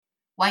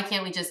why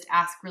can't we just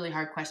ask really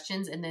hard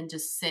questions and then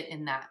just sit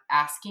in that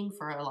asking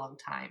for a long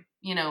time?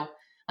 You know,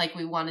 like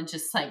we want to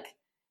just like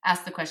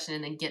ask the question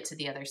and then get to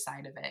the other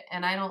side of it.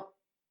 And I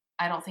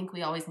don't think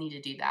we always need to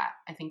do that.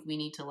 I think we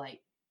need to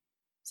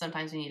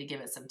sometimes we need to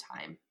give it some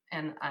time.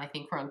 And I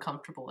think we're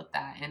uncomfortable with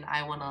that. And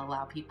I want to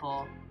allow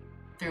people,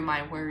 through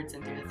my words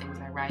and through the things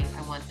I write,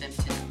 I want them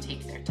to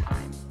take their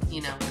time.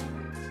 You know,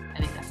 I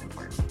think that's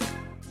important.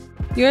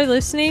 You're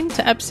listening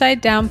to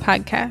Upside Down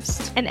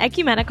Podcast, an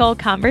ecumenical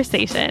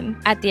conversation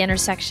at the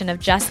intersection of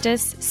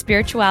justice,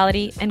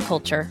 spirituality, and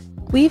culture.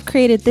 We've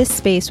created this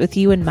space with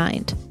you in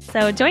mind.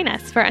 So join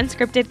us for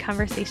unscripted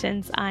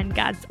conversations on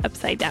God's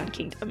Upside Down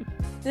Kingdom.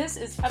 This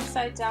is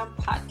Upside Down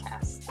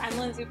Podcast. I'm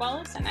Lindsay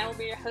Wallace, and I will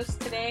be your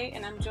host today,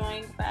 and I'm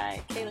joined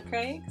by Kayla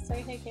Craig.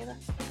 Say hey, Kayla.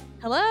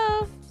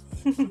 Hello.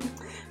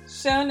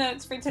 Show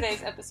notes for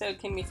today's episode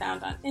can be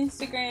found on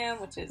Instagram,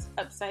 which is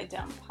Upside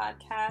Down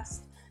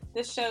Podcast.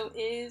 This show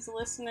is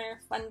listener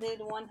funded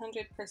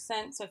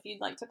 100%, so if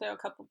you'd like to throw a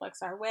couple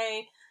bucks our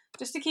way,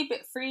 just to keep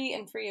it free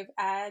and free of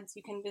ads,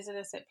 you can visit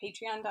us at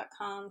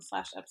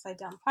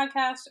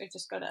patreon.com/upsidedownpodcast or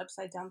just go to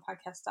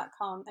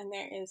upsidedownpodcast.com, and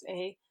there is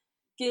a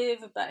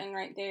give button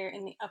right there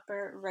in the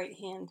upper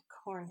right-hand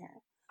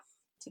corner.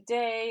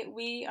 Today,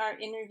 we are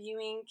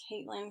interviewing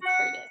Caitlin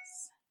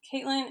Curtis.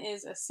 Caitlin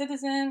is a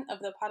citizen of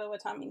the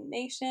Potawatomi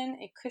Nation,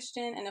 a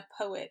Christian, and a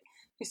poet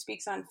who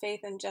speaks on faith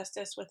and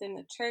justice within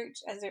the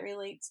church as it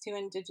relates to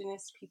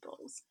Indigenous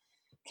peoples.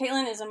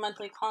 Caitlin is a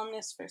monthly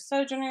columnist for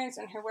Sojourners,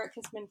 and her work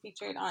has been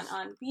featured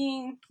on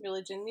Being,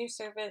 Religion News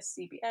Service,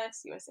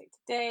 CBS, USA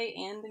Today,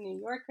 and The New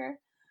Yorker.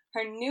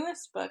 Her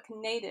newest book,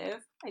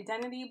 Native,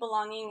 Identity,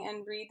 Belonging,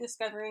 and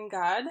Rediscovering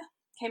God,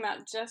 came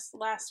out just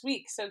last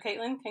week. So,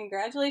 Caitlin,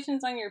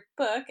 congratulations on your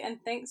book,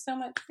 and thanks so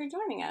much for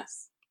joining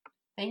us.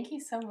 Thank you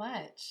so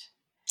much.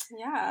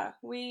 Yeah,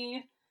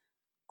 we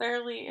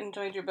thoroughly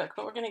enjoyed your book,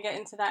 but we're going to get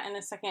into that in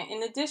a second.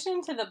 In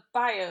addition to the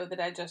bio that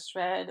I just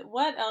read,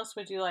 what else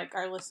would you like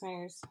our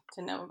listeners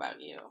to know about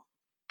you?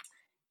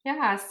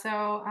 Yeah,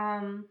 so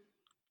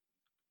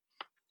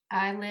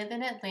I live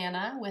in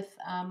Atlanta with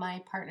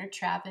my partner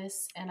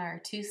Travis and our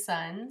 2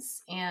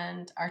 sons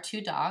and our 2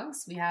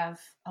 dogs. We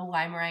have a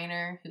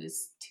Weimaraner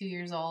who's 2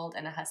 years old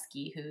and a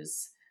Husky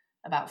who's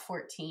about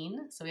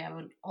 14. So we have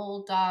an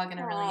old dog and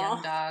a really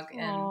young dog,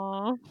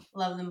 and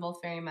love them both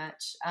very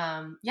much.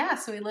 Yeah,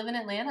 so we live in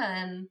Atlanta,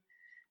 and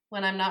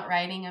when I'm not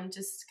writing, I'm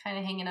just kind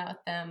of hanging out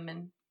with them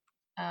and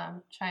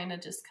trying to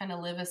just kind of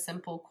live a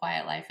simple,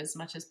 quiet life as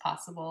much as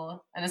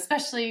possible. And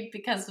especially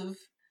because of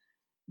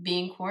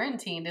being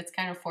quarantined, it's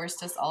kind of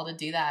forced us all to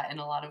do that in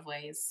a lot of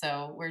ways.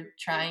 So we're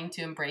trying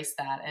to embrace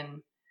that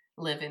and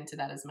live into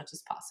that as much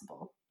as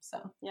possible.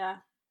 So yeah.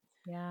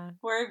 Yeah.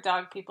 We're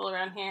dog people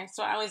around here,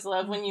 so I always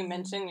love when you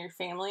mention your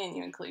family and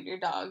you include your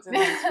dogs. And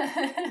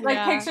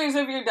pictures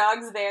of your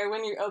dogs there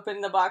when you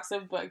open the box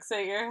of books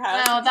at your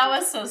house. Oh, that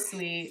was so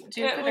sweet.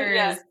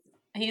 Jupiter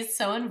he's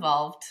so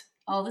involved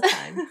all the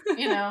time,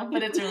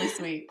 but it's really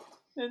sweet.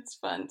 It's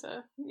fun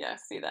to,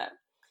 see that.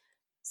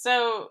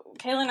 So,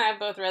 Kayla and I have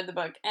both read the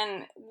book,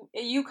 and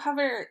you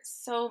cover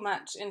so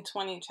much in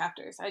 20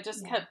 chapters. I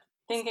just kept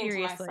thinking to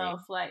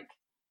myself,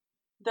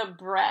 the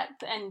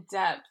breadth and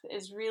depth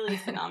is really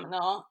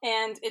phenomenal,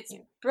 and it's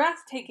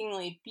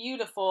breathtakingly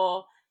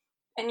beautiful,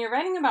 and you're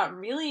writing about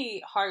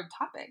really hard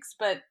topics,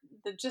 but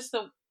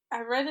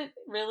I read it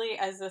really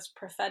as this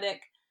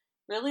prophetic,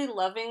 really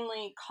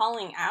lovingly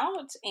calling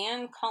out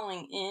and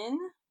calling in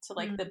to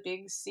the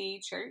Big C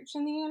church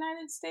in the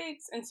United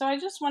States. And so I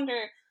just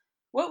wonder,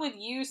 what would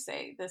you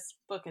say this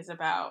book is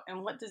about,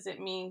 and what does it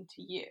mean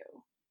to you?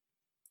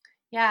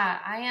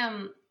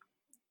 Yeah,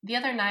 the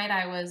other night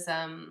I was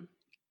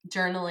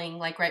journaling,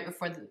 right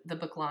before the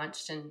book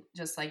launched, and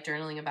just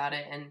journaling about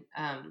it, and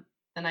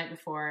the night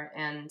before,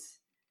 and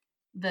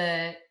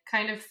the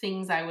kind of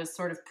things I was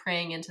sort of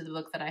praying into the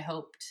book that I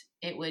hoped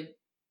it would,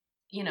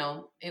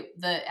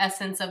 the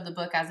essence of the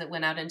book as it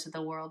went out into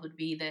the world would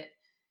be that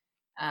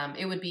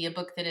it would be a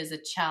book that is a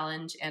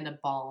challenge and a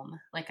balm.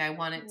 I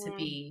want it to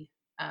be,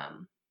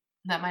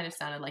 that might have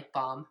sounded like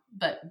bomb,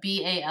 but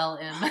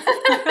BALM.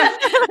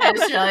 I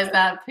just realized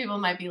that people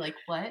might be like,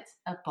 what?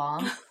 A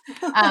bomb?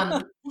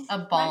 A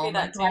balm,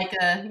 and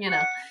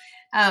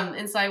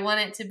so I want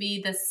it to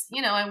be this,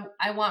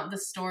 I want the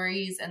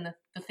stories and the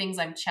things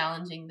I'm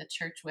challenging the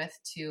church with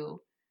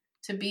to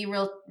be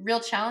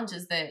real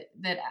challenges that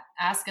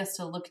ask us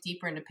to look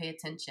deeper and to pay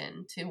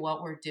attention to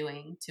what we're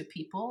doing to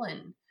people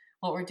and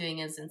what we're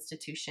doing as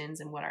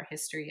institutions and what our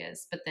history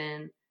is. But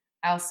then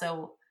I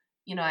also,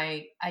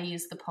 I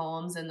use the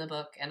poems in the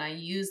book, and I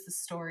use the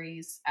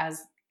stories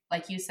as,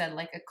 like you said,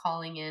 a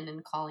calling in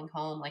and calling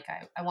home.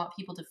 I want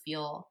people to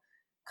feel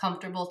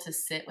comfortable to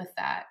sit with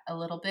that a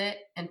little bit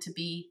and to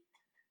be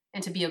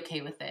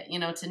okay with it,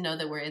 to know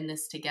that we're in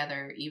this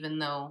together, even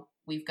though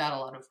we've got a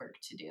lot of work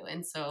to do.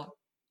 And so,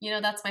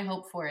 that's my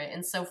hope for it.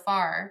 And so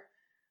far,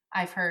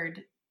 I've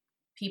heard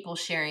people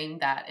sharing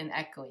that and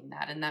echoing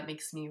that, and that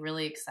makes me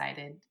really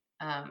excited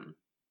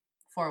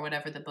for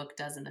whatever the book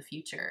does in the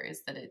future,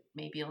 is that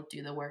maybe it'll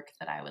do the work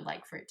that I would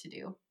like for it to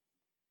do.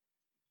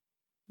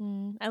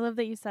 I love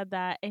that you said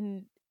that.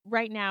 And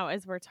right now,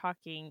 as we're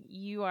talking,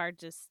 you are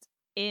just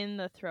in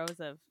the throes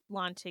of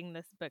launching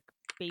this book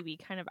baby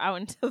kind of out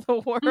into the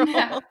world.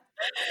 Yeah.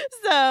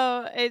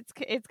 So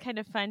it's kind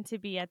of fun to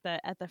be at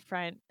the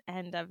front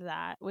end of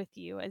that with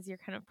you as you're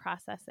kind of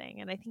processing.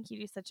 And I think you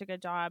do such a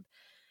good job,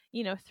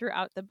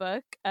 throughout the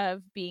book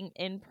of being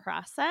in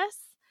process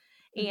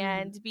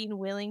and being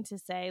willing to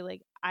say,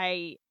 like,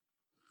 I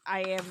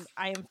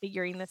am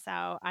figuring this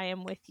out. I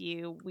am with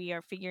you. We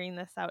are figuring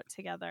this out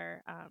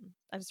together.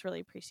 I just really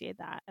appreciate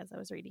that as I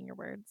was reading your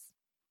words.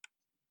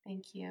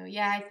 Thank you.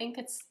 Yeah, I think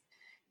it's,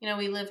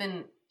 we live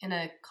in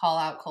a call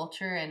out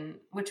culture, and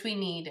which we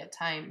need at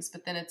times,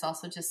 but then it's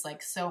also just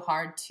like so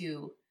hard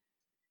to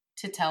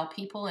tell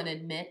people and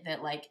admit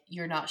that like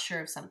you're not sure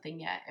of something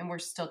yet and we're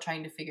still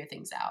trying to figure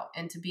things out,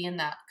 and to be in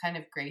that kind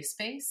of gray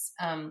space.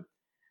 I'm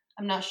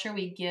not sure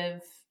we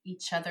give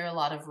each other a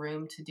lot of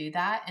room to do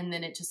that, and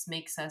then it just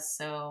makes us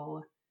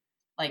so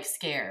like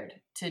scared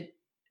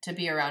to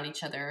be around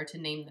each other or to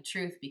name the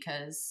truth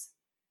because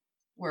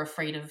we're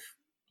afraid of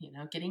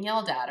getting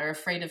yelled at or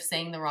afraid of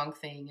saying the wrong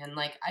thing. And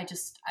like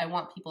I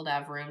want people to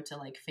have room to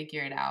like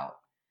figure it out,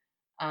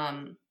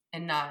 and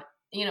not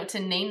to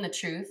name the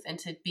truth and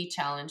to be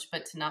challenged,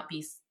 but to not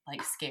be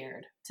like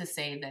scared to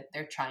say that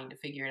they're trying to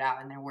figure it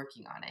out and they're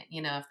working on it,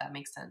 if that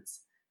makes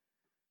sense.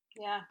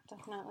 Yeah,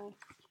 definitely.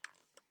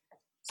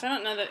 So I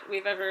don't know that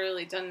we've ever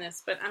really done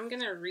this, but I'm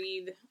going to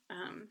read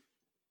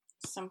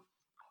some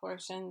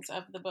portions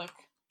of the book,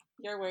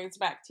 your words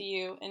back to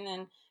you, and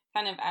then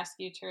kind of ask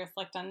you to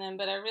reflect on them.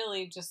 But I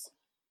really just,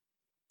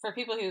 for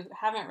people who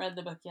haven't read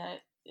the book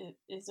yet, it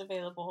is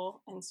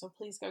available, and so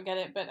please go get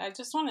it. But I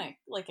just want to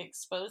like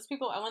expose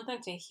people. I want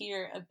them to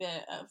hear a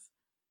bit of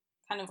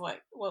kind of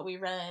what we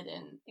read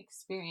and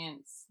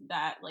experience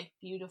that like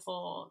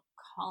beautiful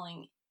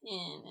calling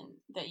in and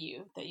that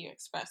you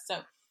expressed. So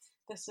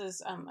this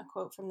is a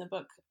quote from the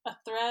book. "A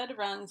thread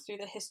runs through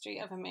the history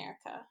of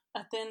America,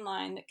 a thin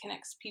line that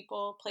connects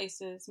people,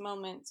 places,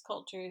 moments,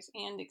 cultures,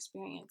 and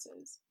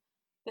experiences.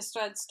 This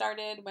thread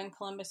started when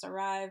Columbus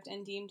arrived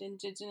and deemed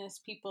indigenous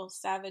peoples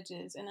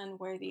savages and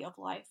unworthy of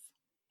life.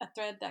 A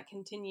thread that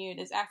continued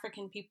as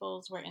African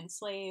peoples were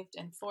enslaved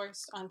and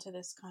forced onto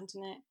this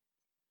continent.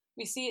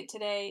 We see it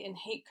today in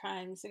hate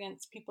crimes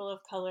against people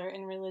of color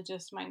and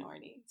religious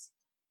minorities.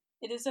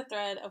 It is a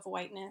thread of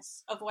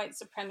whiteness, of white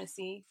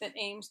supremacy that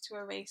aims to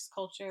erase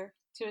culture,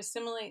 to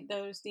assimilate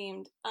those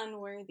deemed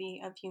unworthy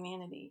of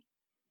humanity.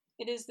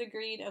 It is the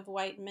greed of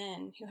white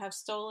men who have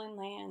stolen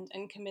land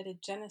and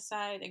committed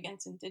genocide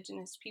against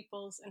indigenous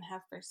peoples and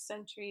have for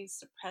centuries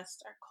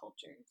suppressed our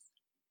cultures.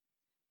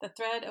 The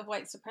thread of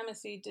white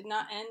supremacy did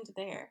not end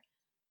there.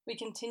 We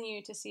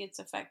continue to see its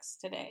effects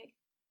today,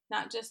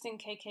 not just in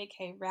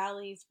KKK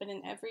rallies, but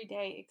in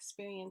everyday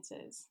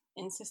experiences,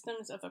 in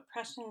systems of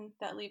oppression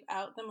that leave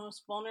out the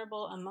most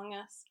vulnerable among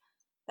us,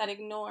 that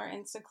ignore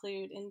and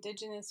seclude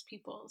indigenous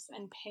peoples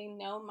and pay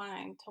no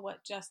mind to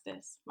what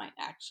justice might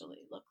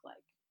actually look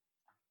like."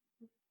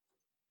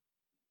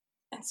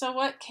 And so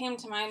what came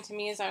to mind to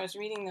me as I was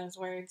reading those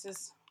words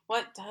is,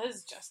 what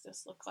does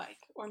justice look like?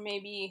 Or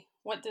maybe,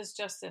 what does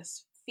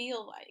justice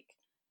feel like?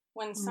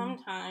 When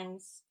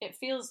sometimes it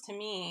feels to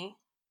me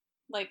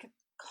like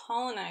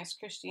colonized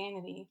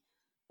Christianity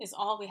is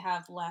all we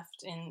have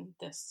left in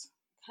this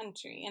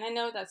country. And I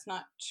know that's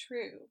not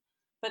true,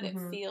 but it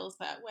feels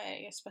that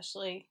way,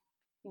 especially,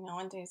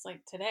 on days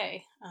like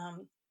today. So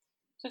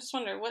I just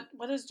wonder,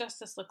 what does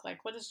justice look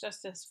like? What does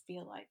justice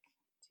feel like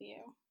to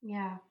you?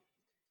 Yeah.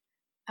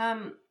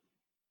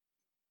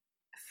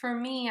 For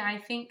me, I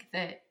think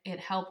that it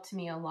helped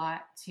me a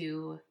lot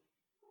to,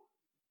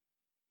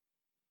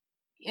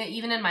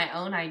 even in my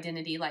own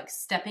identity, like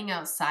stepping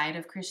outside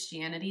of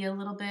Christianity a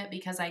little bit,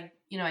 because I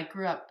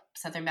grew up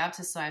Southern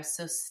Baptist, so I was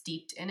so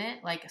steeped in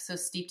it, like so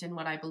steeped in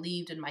what I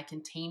believed and my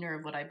container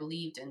of what I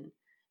believed and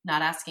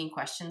not asking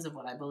questions of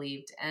what I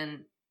believed.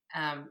 And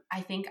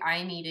I think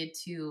I needed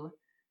to,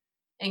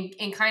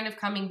 and kind of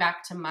coming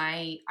back to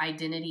my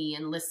identity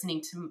and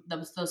listening to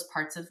those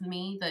parts of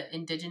me, the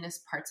indigenous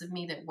parts of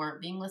me that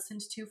weren't being listened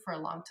to for a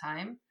long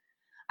time.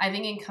 I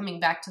think in coming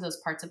back to those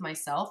parts of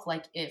myself,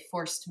 like it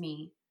forced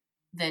me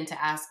then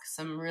to ask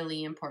some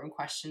really important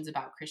questions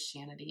about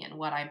Christianity and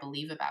what I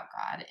believe about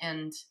God.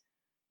 And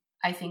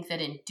I think that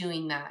in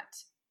doing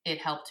that, it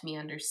helped me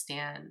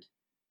understand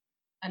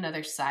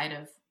another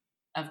side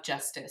of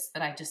justice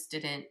that I just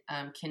didn't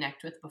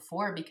connect with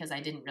before because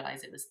I didn't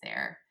realize it was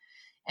there.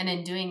 And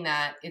in doing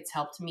that, it's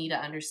helped me to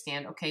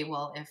understand, okay,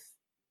 well, if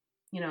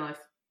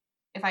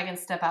I can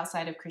step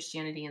outside of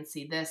Christianity and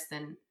see this,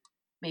 then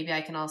maybe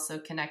I can also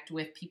connect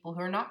with people who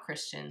are not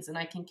Christians, and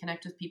I can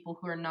connect with people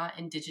who are not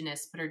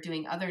indigenous, but are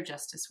doing other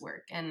justice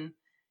work. And,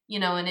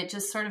 and it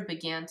just sort of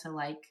began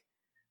to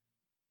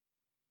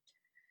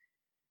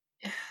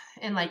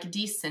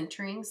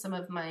decentering some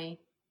of my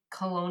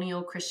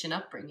colonial Christian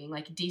upbringing,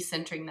 like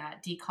decentering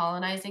that,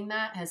 decolonizing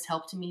that has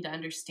helped me to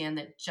understand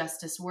that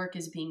justice work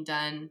is being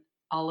done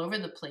all over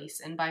the place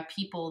and by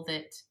people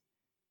that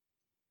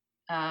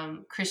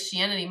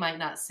Christianity might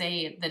not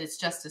say that it's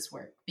justice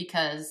work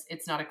because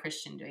it's not a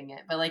Christian doing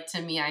it. But like,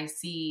 to me, I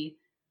see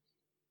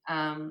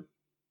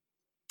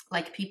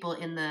like people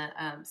in the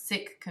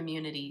Sikh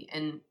community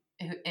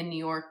in New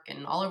York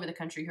and all over the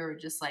country who are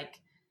just like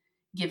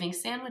giving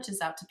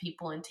sandwiches out to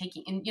people and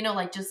taking, and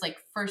like just like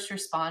first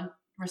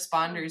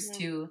responders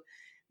to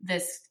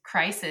this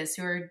crisis,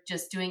 who are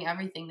just doing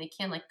everything they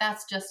can. Like,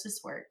 that's justice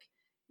work.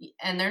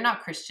 And they're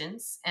not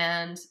Christians.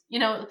 And,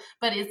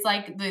 but it's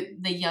like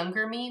the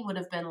younger me would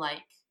have been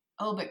like,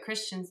 oh, but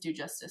Christians do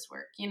justice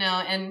work,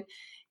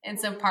 and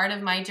so part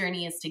of my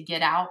journey is to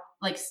get out,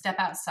 like step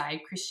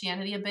outside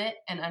Christianity a bit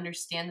and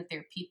understand that there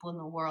are people in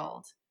the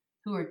world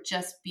who are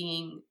just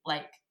being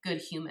like good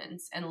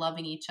humans and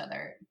loving each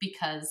other,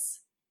 because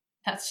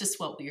that's just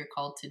what we are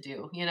called to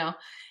do,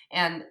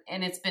 and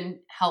it's been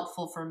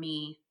helpful for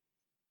me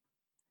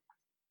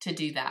to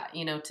do that,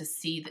 to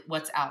see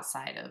what's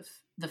outside of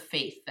the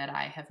faith that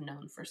I have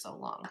known for so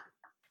long.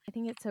 I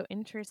think it's so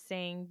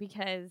interesting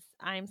because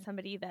I'm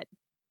somebody that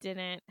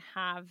didn't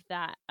have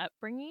that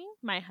upbringing.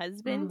 My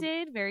husband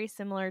did, very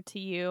similar to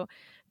you,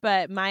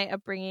 but my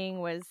upbringing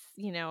was,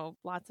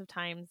 lots of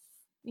times,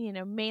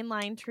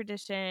 mainline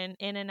tradition,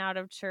 in and out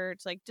of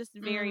church, like just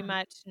very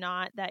much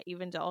not that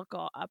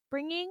evangelical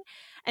upbringing.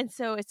 And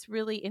so it's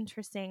really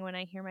interesting when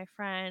I hear my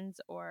friends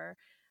or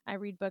I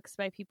read books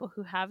by people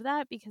who have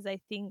that, because I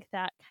think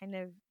that kind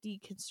of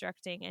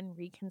deconstructing and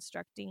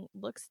reconstructing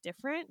looks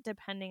different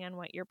depending on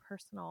what your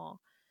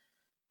personal,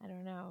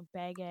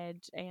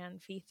 baggage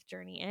and faith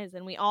journey is.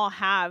 And we all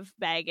have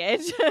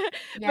baggage,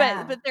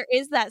 but there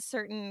is that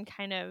certain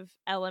kind of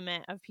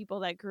element of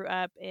people that grew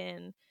up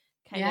in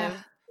kind of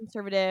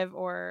conservative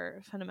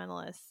or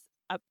fundamentalist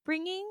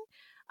upbringing,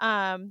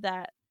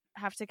 that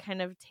have to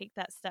kind of take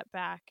that step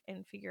back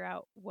and figure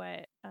out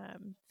what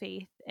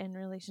faith and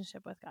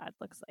relationship with God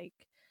looks like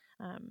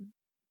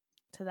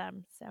to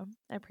them. So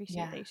I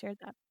appreciate that you shared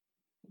that.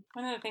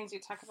 One of the things you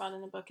talk about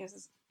in the book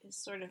is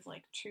sort of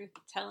like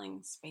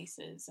truth-telling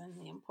spaces and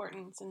the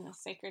importance and the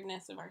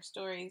sacredness of our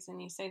stories.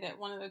 And you say that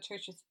one of the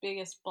church's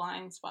biggest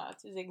blind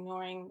spots is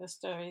ignoring the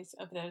stories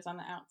of those on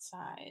the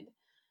outside.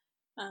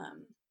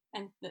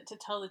 And to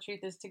tell the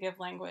truth is to give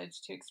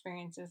language to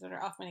experiences that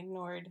are often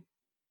ignored,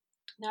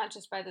 not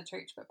just by the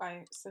church, but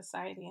by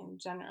society in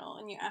general.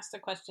 And you asked the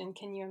question,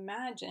 can you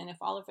imagine if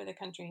all over the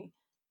country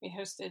we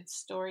hosted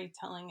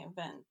storytelling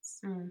events?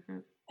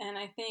 And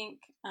I think,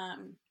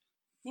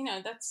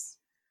 that's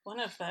one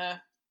of the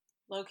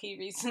low-key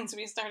reasons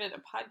we started a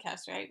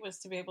podcast, right? Was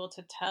to be able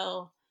to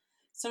tell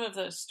some of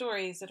those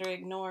stories that are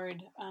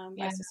ignored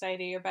by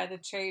society or by the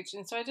church.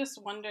 And so I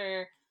just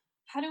wonder,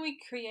 how do we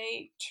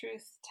create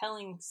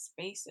truth-telling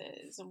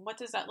spaces? And what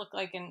does that look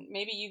like? And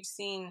maybe you've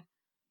seen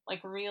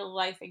like real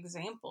life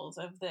examples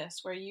of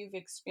this where you've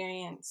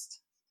experienced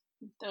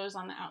those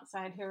on the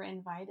outside who are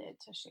invited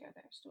to share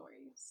their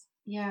stories.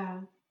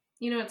 Yeah.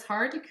 It's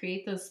hard to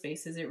create those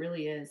spaces. It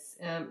really is.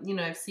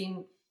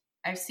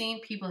 I've seen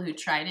people who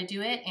try to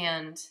do it,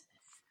 and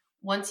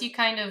once you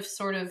kind of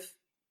sort of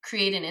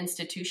create an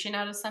institution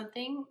out of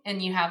something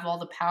and you have all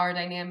the power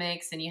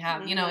dynamics and you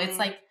have, it's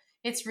like,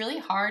 it's really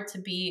hard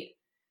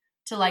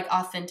to like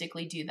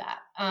authentically do that.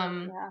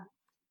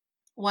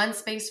 One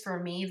space for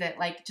me that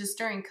like just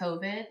during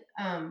COVID,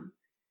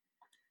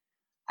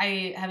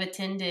 I have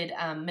attended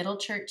Middle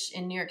Church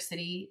in New York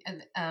City.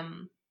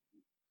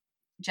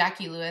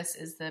 Jackie Lewis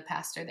is the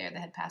pastor there, the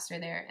head pastor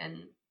there.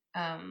 And,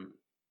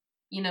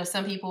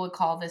 some people would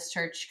call this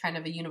church kind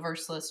of a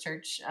universalist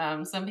church.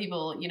 Some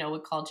people,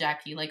 would call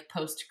Jackie like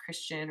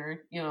post-Christian or,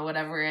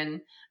 whatever.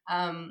 And,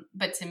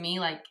 but to me,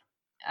 like,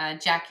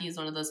 Jackie is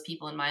one of those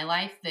people in my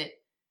life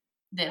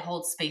that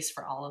holds space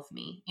for all of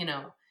me,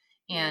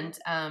 and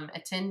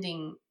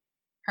attending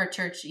her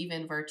church,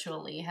 even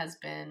virtually, has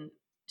been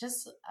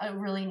just a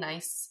really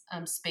nice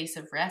space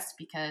of rest,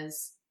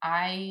 because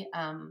I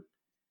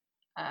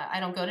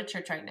don't go to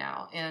church right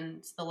now.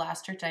 And the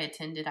last church I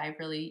attended,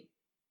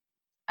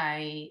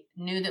 I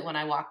knew that when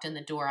I walked in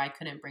the door, I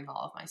couldn't bring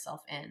all of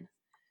myself in.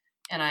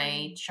 And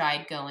I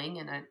tried going,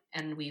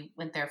 and we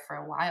went there for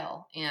a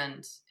while,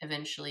 and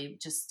eventually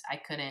just, I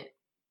couldn't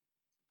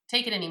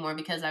take it anymore,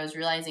 because I was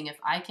realizing if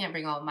I can't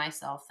bring all of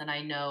myself, then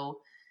I know,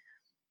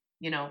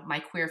 my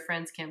queer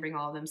friends can't bring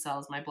all of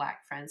themselves. My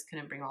Black friends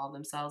couldn't bring all of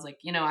themselves. Like,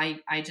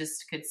 I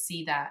just could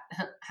see that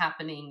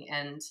happening,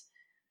 and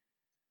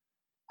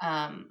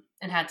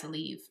had to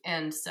leave.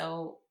 And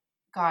so,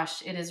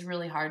 gosh, it is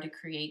really hard to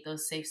create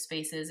those safe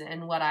spaces.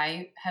 And what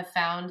I have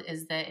found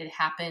is that it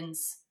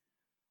happens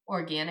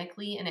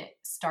organically and it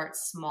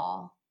starts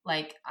small.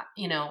 Like,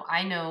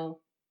 I know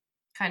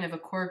kind of a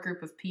core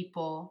group of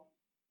people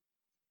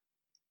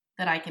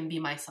that I can be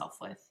myself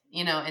with,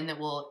 and that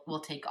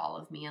will take all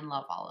of me and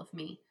love all of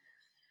me.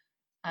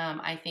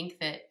 I think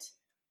that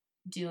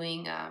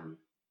doing the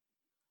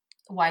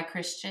Why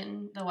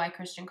Christian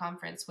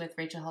conference with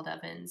Rachel Held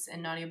Evans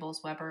and Nadia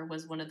Bowles-Weber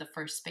was one of the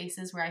first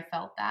spaces where I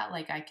felt that,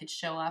 like, I could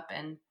show up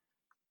and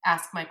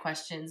ask my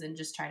questions and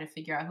just try to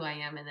figure out who I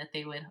am, and that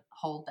they would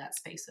hold that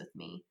space with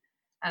me.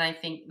 And I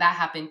think that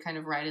happened kind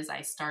of right as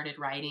I started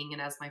writing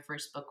and as my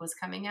first book was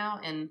coming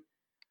out. And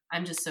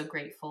I'm just so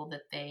grateful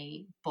that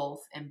they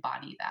both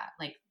embody that.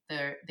 Like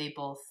they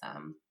both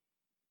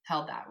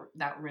held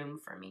that room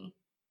for me.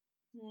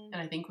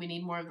 And I think we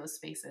need more of those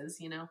spaces,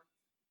 you know?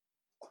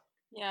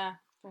 Yeah,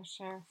 for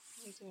sure.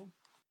 We do.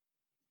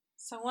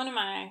 So one of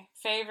my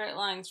favorite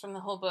lines from the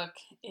whole book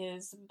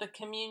is the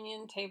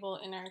communion table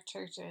in our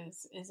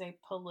churches is a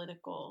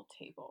political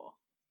table.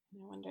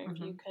 And I wonder if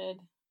you could,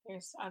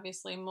 there's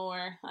obviously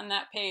more on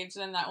that page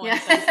than that one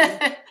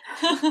sentence.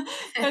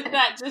 But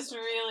that just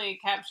really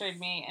captured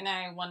me. And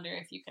I wonder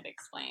if you could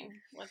explain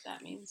what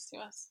that means to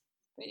us.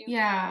 For you.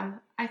 Yeah,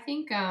 I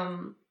think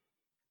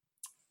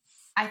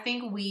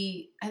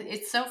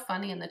it's so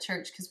funny in the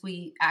church because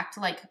we act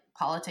like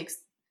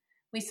politics.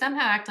 We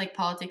somehow act like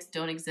politics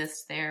don't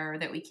exist there, or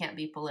that we can't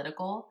be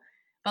political.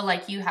 But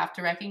like, you have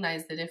to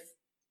recognize that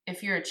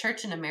if you're a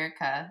church in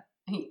America,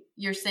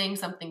 you're saying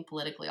something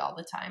politically all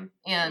the time.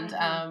 And,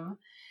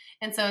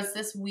 and so it's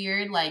this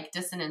weird, like,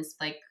 dissonance,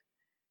 like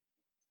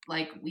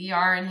we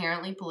are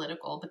inherently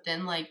political, but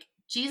then like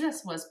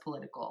Jesus was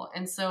political.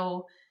 And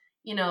so,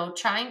 you know,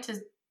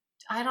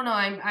 I don't know,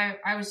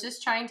 I was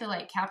just trying to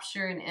like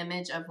capture an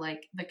image of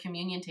like the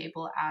communion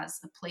table as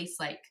a place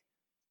like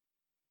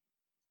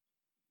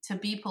to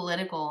be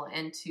political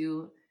and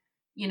to,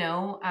 you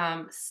know,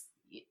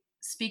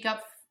 speak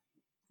up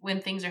when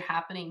things are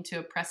happening to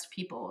oppressed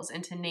peoples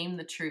and to name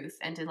the truth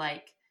and to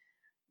like,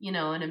 you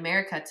know, in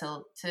America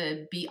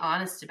to be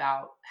honest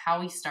about how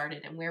we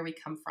started and where we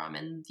come from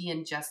and the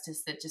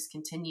injustice that just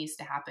continues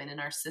to happen in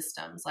our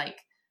systems.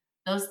 Like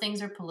those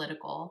things are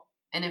political.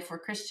 And if we're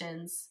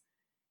Christians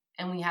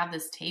and we have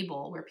this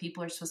table where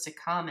people are supposed to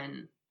come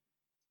and,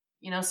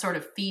 you know, sort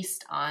of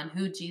feast on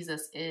who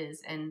Jesus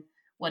is and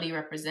what he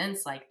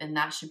represents, like, then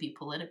that should be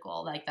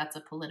political. Like that's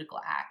a political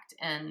act.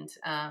 And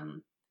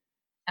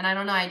I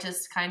don't know, I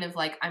just kind of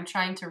like, I'm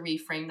trying to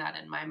reframe that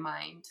in my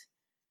mind.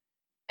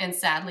 And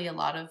sadly, a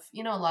lot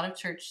of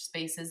church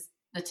spaces,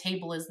 the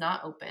table is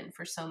not open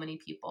for so many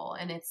people.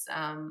 And it's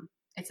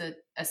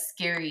a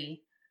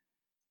scary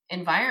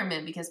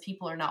environment because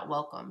people are not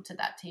welcome to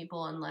that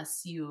table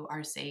unless you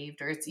are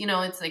saved, or it's, you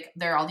know, it's like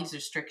there are all these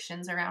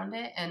restrictions around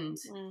it. And,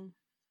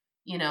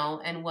 you know,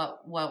 and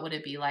what would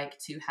it be like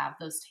to have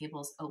those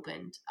tables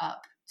opened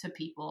up to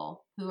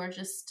people who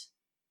just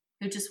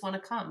want to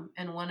come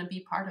and want to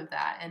be part of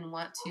that and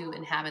want to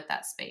inhabit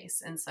that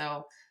space. And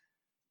so,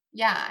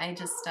 yeah, I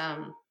just,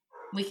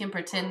 we can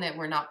pretend that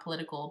we're not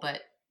political,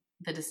 but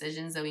the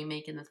decisions that we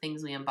make and the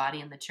things we embody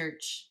in the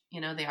church,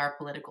 you know, they are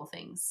political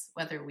things,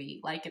 whether we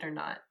like it or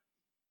not.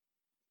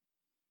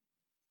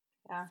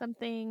 Yeah.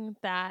 Something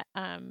that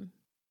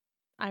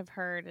I've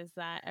heard is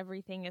that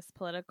everything is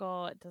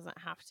political. It doesn't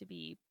have to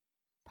be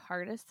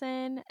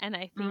partisan. And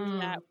I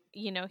think that,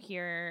 you know,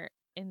 here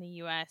in the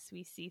US,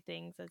 we see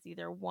things as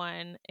either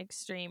one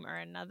extreme or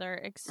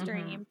another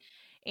extreme.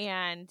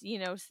 And, you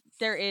know,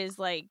 there is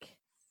like,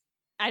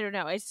 I don't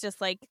know, it's just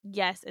like,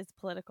 yes, it's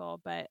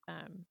political, but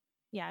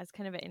yeah, it's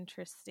kind of an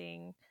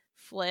interesting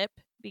flip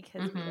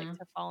because we like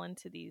to fall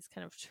into these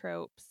kind of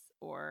tropes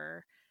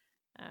or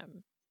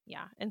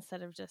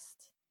instead of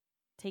just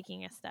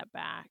taking a step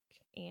back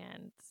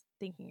and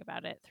thinking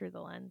about it through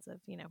the lens of,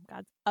 you know,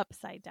 God's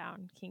upside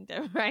down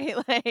kingdom, right?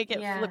 Like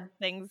it flips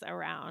things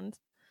around.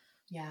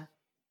 Yeah.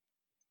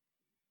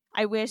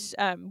 I wish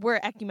we're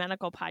an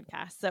ecumenical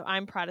podcast. So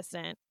I'm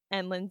Protestant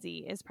and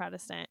Lindsay is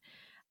Protestant.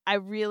 I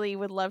really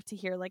would love to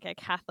hear like a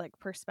Catholic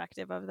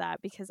perspective of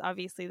that because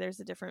obviously there's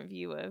a different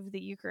view of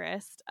the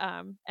Eucharist.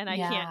 And I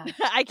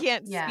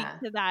can't speak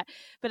to that,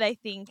 but I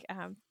think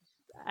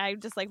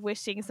I'm just like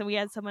wishing we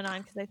had someone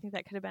on because I think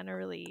that could have been a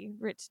really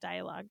rich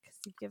dialogue because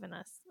you've given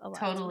us a lot.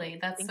 Totally.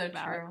 That's so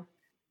true.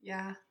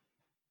 Yeah.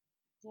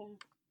 Yeah.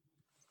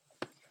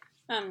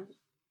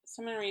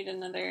 So I'm going to read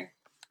another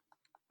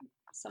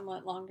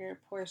somewhat longer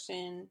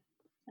portion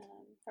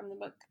from the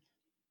book.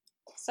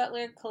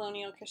 Settler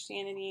colonial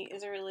Christianity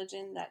is a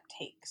religion that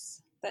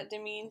takes, that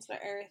demeans the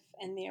earth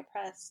and the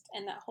oppressed,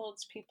 and that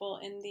holds people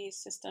in these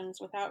systems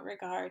without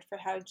regard for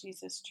how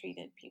Jesus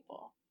treated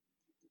people.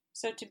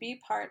 So to be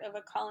part of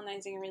a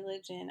colonizing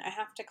religion, I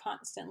have to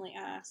constantly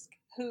ask,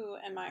 who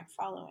am I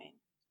following?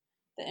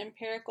 The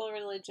empirical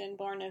religion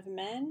born of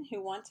men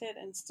who wanted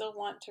and still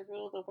want to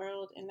rule the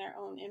world in their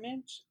own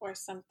image, or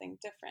something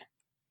different?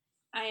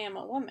 I am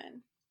a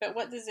woman, but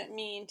what does it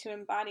mean to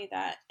embody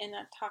that in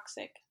a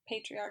toxic,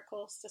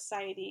 patriarchal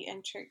society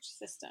and church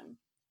system?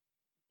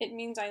 It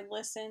means I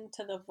listen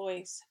to the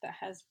voice that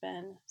has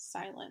been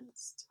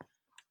silenced.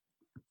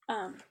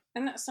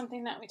 And that's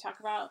something that we talk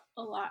about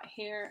a lot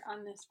here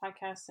on this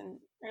podcast. And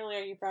earlier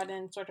you brought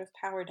in sort of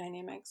power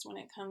dynamics when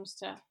it comes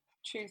to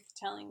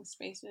truth-telling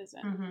spaces.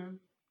 And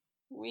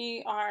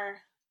we are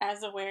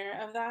as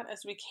aware of that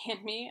as we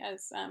can be,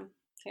 as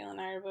Kayla and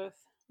I are both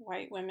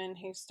white women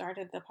who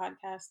started the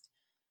podcast.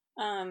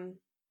 And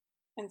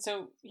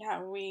so,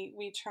 yeah,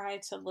 we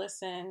try to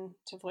listen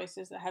to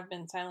voices that have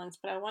been silenced.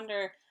 But I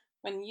wonder,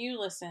 when you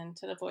listen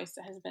to the voice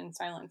that has been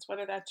silenced,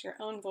 whether that's your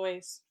own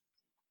voice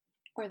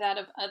or that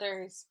of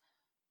others,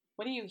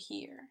 What do you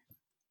hear?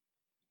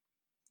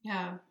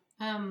 Yeah.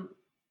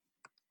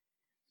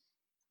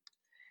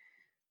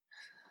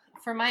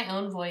 For my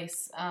own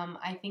voice,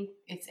 I think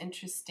it's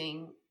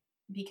interesting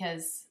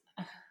because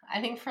I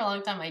think for a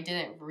long time I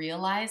didn't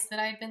realize that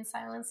I'd been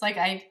silenced. Like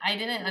I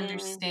didn't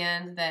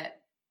understand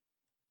that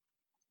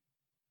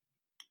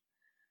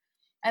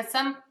at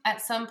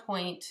some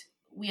point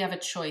we have a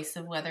choice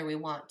of whether we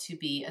want to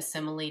be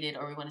assimilated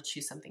or we want to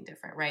choose something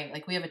different, right?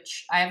 Like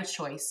I have a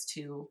choice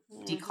to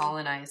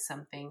decolonize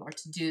something or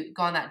to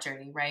go on that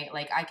journey, right?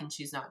 Like I can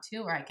choose not to,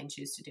 or I can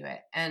choose to do it.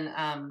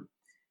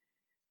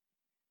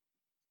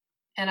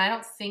 And I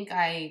don't think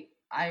I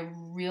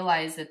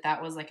realized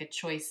that was like a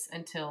choice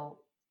until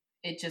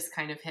it just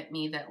kind of hit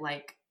me that,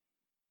 like,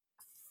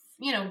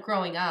 you know,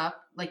 growing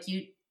up, like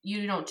you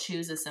don't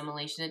choose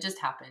assimilation. It just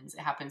happens.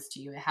 It happens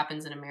to you. It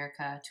happens in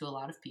America to a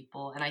lot of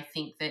people. And I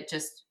think that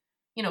just,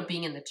 you know,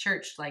 being in the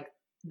church, like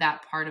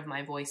that part of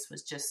my voice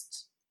was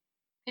just,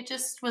 it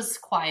just was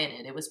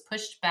quieted. It was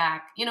pushed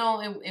back. You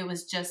know,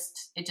 it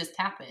just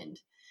happened.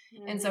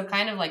 And so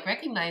kind of like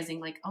recognizing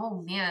like,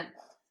 oh man,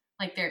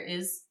 like there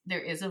is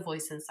a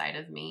voice inside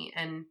of me,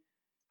 and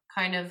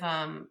kind of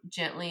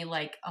gently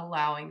like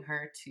allowing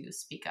her to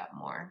speak up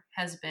more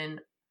has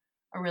been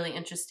a really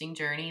interesting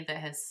journey that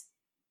has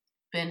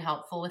been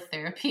helpful with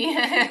therapy.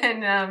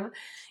 And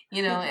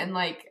you know, and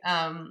like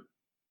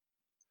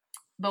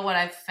but what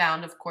I've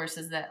found, of course,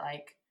 is that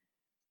like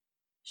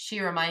she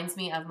reminds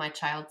me of my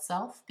child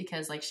self,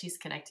 because like she's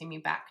connecting me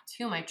back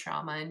to my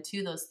trauma and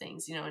to those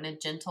things, you know, in a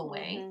gentle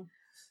way.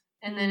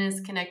 And then is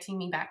connecting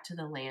me back to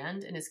the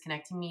land, and is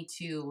connecting me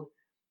to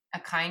a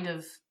kind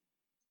of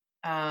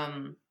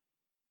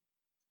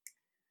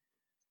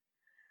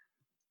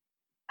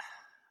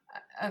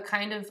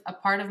a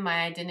part of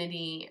my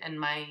identity and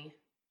my,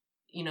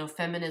 you know,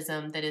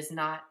 feminism that is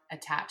not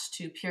attached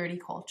to purity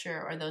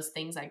culture or those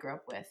things I grew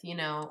up with, you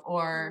know,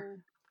 or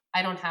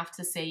I don't have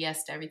to say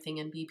yes to everything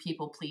and be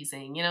people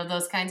pleasing, you know,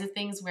 those kinds of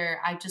things where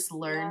I just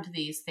learned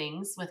these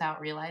things without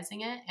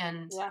realizing it.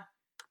 And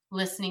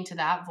listening to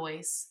that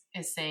voice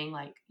is saying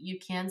like, you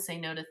can say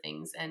no to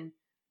things and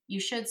you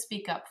should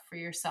speak up for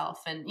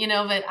yourself. And, you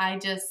know, but I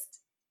just,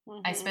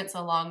 I spent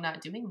so long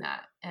not doing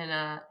that,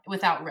 and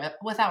without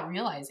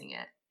realizing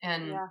it.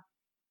 And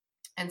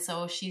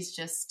so she's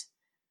just,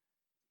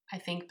 I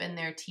think, been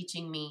there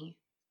teaching me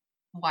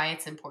why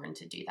it's important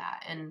to do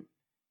that, and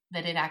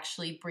that it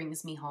actually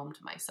brings me home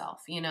to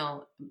myself. You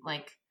know,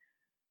 like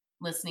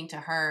listening to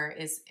her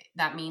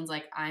that means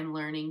like I'm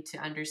learning to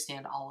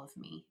understand all of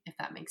me, if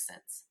that makes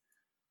sense.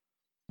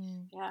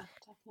 Yeah,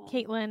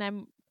 definitely.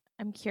 Caitlin,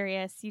 I'm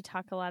curious. You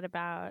talk a lot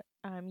about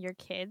your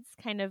kids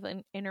kind of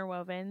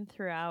interwoven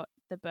throughout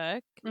the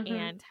book,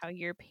 and how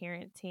you're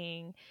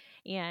parenting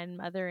and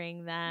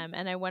mothering them.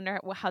 And I wonder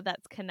how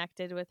that's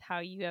connected with how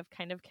you have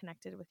kind of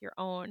connected with your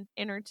own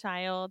inner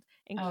child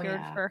and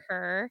cared for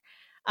her,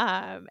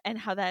 and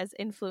how that has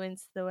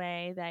influenced the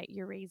way that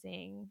you're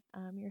raising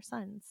your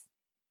sons.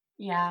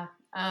 Yeah.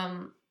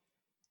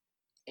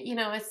 You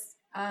know,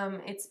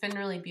 it's been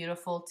really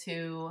beautiful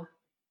to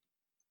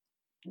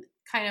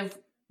kind of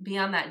be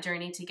on that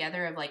journey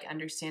together of like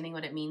understanding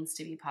what it means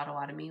to be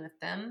Potawatomi with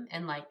them,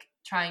 and like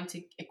trying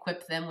to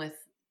equip them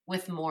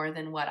with more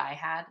than what I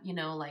had, you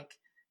know, like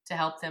to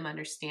help them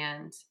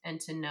understand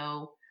and to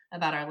know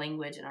about our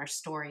language and our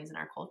stories and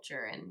our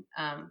culture.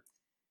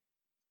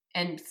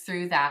 And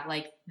through that,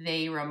 like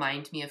they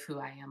remind me of who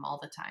I am all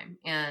the time.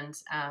 And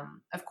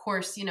of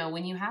course, you know,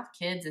 when you have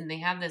kids and they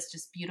have this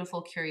just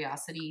beautiful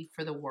curiosity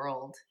for the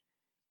world,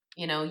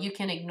 you know, you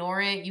can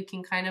ignore it. You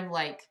can kind of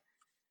like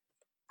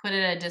put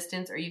it at a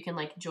distance, or you can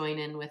like join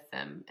in with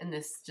them in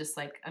this just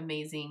like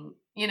amazing,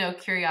 you know,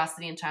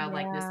 curiosity and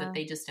childlikeness that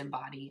they just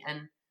embody.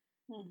 And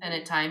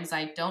at times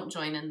I don't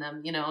join in them,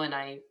 you know, and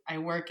I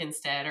work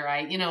instead, or I,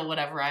 you know,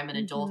 whatever, I'm an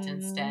adult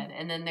instead.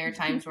 And then there are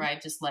times where I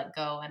just let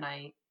go and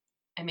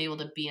I'm able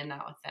to be in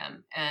that with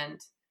them. And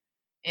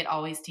it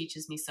always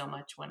teaches me so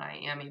much when I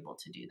am able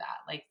to do that.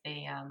 Like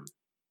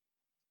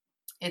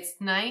it's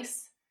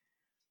nice.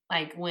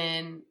 Like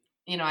when,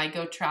 you know, I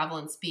go travel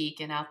and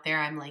speak, and out there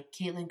I'm like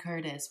Caitlin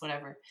Curtis,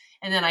 whatever.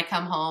 And then I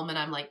come home and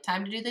I'm like,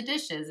 time to do the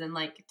dishes, and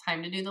like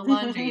time to do the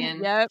laundry,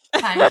 and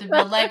time to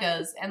build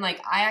Legos. And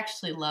like, I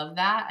actually love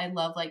that. I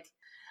love like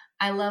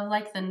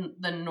the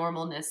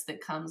normalness that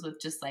comes with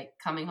just like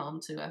coming home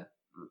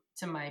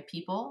to my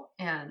people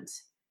and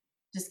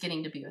just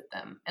getting to be with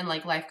them. And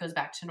like life goes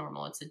back to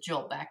normal. It's a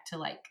jolt back to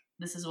like,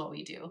 this is what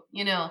we do,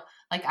 you know,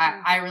 like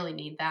I really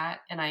need that.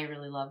 And I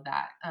really love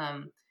that.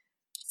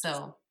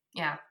 So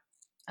yeah,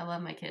 I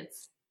love my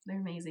kids. They're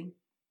amazing.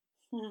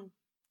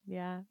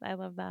 Yeah, I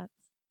love that.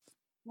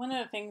 One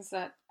of the things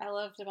that I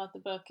loved about the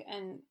book,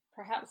 and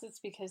perhaps it's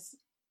because,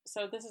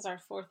 so this is our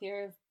 4th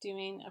year of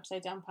doing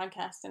Upside Down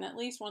podcast, and at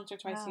least once or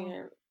twice a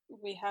year,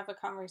 we have a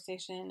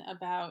conversation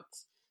about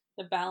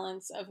the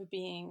balance of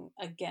being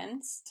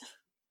against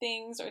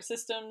things or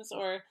systems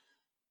or,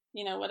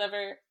 you know,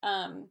 whatever,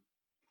 and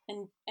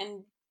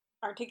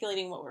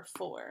articulating what we're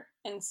for.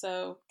 And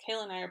so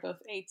Kayla and I are both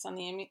 8s on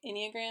the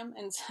Enneagram.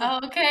 And so, Oh,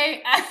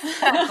 okay.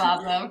 That's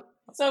awesome.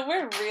 So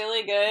we're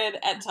really good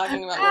at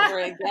talking about what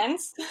we're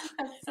against.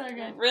 That's so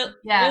good.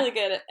 Really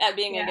good at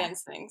being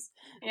against things.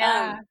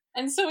 Yeah.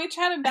 And so we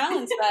try to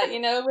balance that,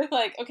 with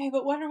like, okay,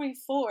 but what are we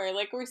for?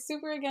 Like, we're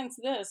super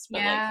against this,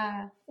 but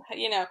and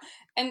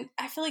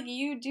I feel like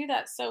you do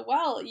that so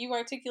well. You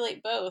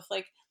articulate both,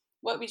 like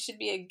what we should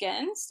be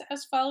against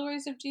as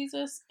followers of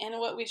Jesus and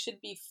what we should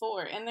be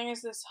for. And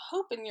there's this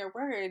hope in your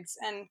words.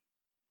 And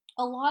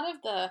a lot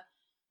of the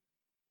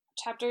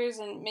chapters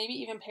and maybe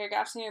even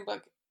paragraphs in your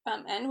book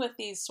end with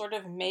these sort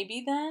of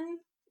maybe then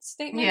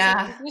statements.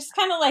 Yeah. Just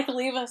kind of like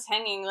leave us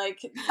hanging, like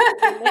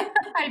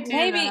I do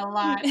maybe that a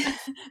lot.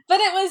 But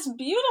it was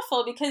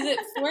beautiful because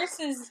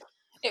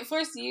it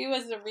forced you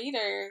as the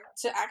reader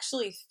to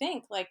actually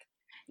think like,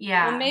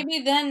 well, maybe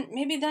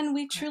then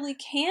we truly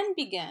can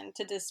begin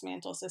to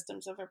dismantle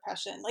systems of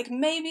oppression. Like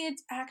maybe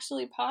it's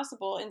actually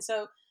possible. And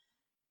so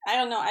I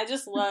don't know, I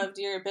just loved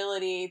your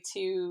ability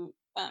to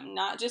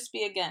not just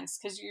be against,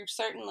 because you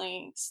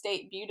certainly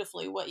state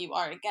beautifully what you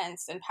are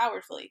against and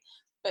powerfully,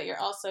 but you're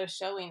also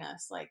showing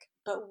us like,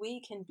 but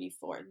we can be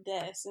for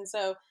this. And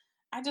so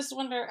I just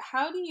wonder,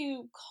 how do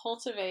you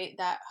cultivate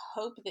that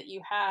hope that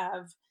you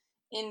have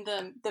in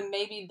the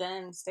maybe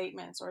then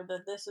statements, or the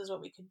this is what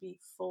we could be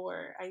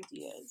for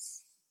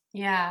ideas?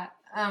 Yeah,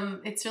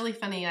 it's really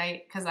funny.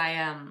 I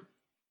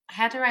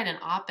had to write an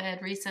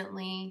op-ed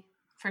recently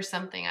for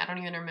something, I don't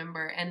even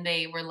remember, and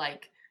they were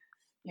like,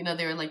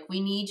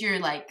 we need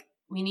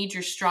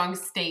your strong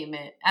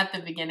statement at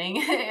the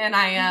beginning. And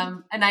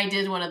I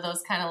did one of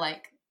those kind of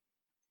like,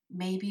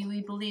 maybe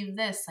we believe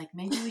this, like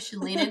maybe we should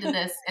lean into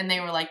this. And they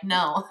were like,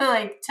 no,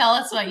 like tell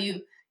us what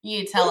you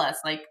tell us,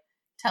 like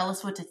tell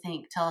us what to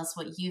think, tell us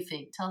what you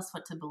think, tell us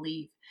what to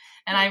believe.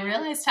 And I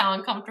realized how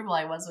uncomfortable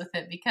I was with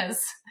it,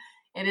 because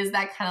it is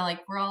that kind of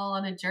like, we're all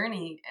on a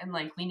journey and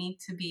like we need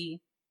to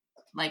be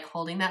like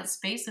holding that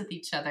space with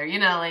each other,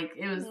 like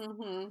it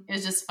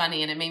was just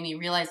funny. And it made me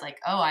realize like,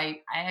 oh,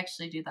 I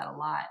actually do that a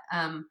lot.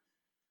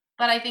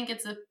 But I think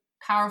it's a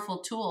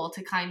powerful tool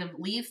to kind of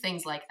leave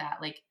things like that.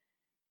 Like,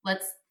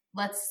 let's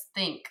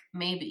think,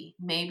 maybe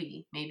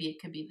it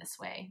could be this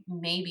way.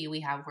 Maybe we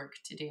have work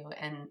to do,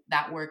 and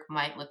that work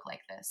might look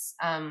like this.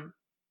 I'm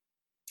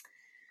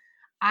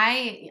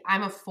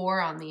a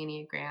 4 on the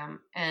Enneagram,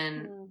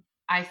 and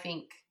I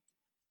think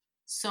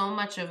so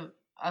much of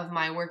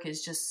my work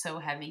is just so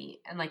heavy,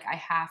 and like I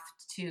have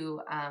to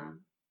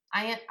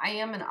I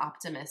am an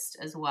optimist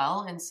as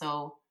well. And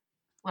so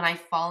when I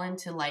fall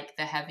into like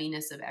the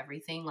heaviness of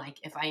everything, like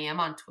if I am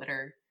on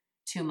Twitter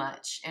too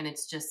much and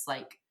it's just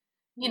like,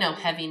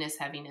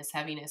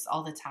 heaviness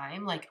all the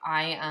time, like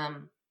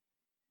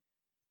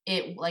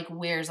it like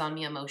wears on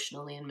me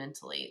emotionally and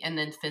mentally, and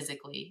then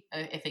physically,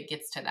 if it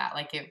gets to that,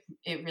 like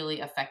it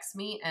really affects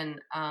me. And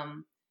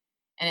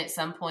at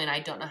some point I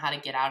don't know how to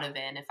get out of it.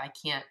 And if I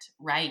can't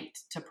write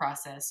to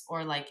process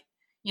or like,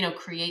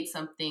 create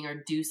something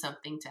or do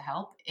something to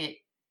help, it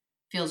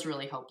feels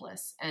really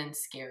hopeless and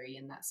scary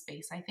in that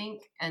space, I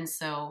think. And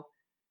so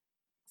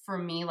for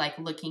me, like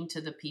looking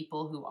to the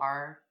people who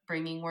are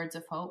bringing words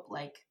of hope,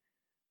 like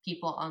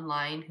people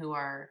online who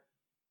are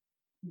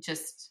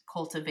just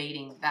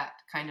cultivating that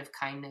kind of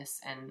kindness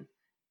and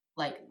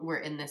like, we're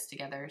in this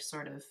together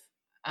sort of,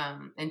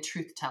 and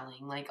truth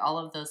telling, like all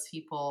of those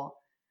people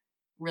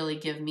really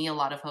give me a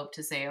lot of hope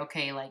to say,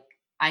 okay, like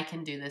I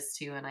can do this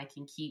too. And I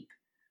can keep,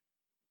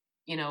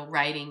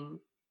 writing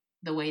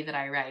the way that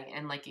I write,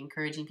 and like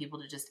encouraging people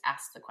to just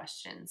ask the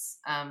questions.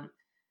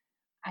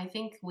 I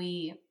think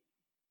we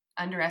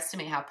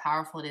underestimate how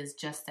powerful it is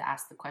just to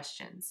ask the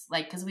questions.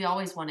 Like, cause we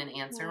always want an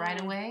answer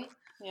right away.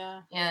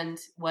 Yeah. And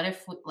what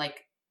if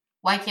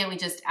why can't we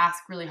just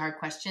ask really hard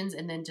questions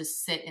and then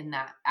just sit in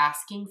that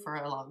asking for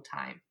a long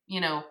time?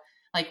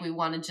 Like we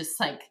want to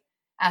just like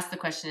ask the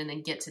question and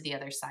then get to the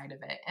other side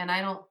of it. And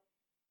I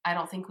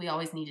don't think we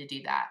always need to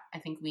do that. I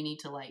think we need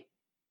to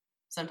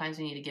sometimes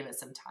we need to give it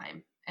some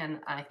time. And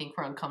I think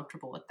we're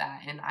uncomfortable with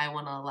that. And I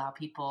want to allow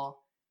people,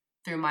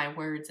 through my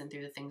words and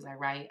through the things I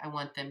write, I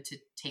want them to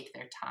take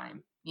their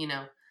time.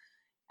 I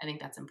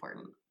think that's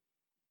important.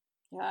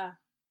 Yeah.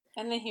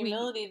 And the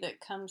humility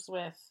that comes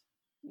with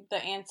the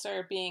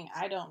answer being,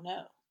 I don't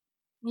know.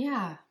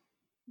 Yeah.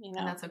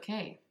 And that's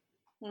okay.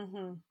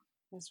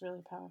 It's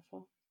really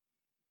powerful.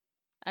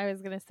 I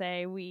was going to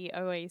say, we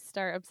always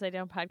start Upside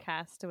Down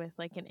Podcast with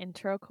like an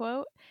intro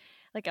quote,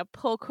 like a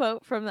pull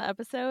quote from the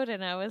episode.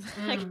 And I was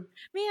like,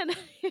 man,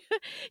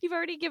 you've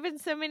already given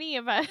so many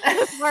of us.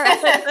 Which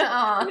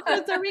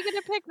ones are we going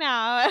to pick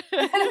now?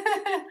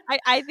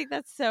 I think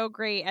that's so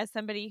great, as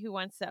somebody who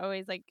wants to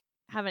always like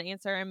have an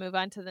answer and move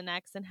on to the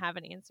next, and have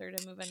an answer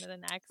to move into the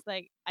next.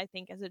 Like, I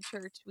think as a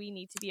church, we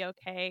need to be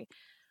okay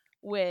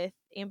with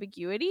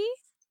ambiguity.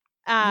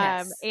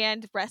 Yes.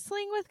 And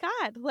wrestling with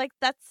God, like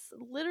that's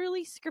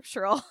literally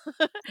scriptural.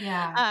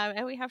 Yeah.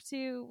 And we have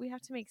to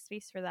make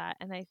space for that.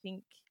 And I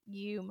think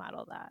you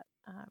model that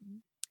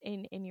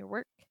in your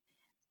work,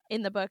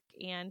 in the book,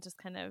 and just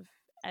kind of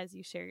as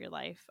you share your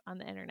life on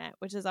the internet,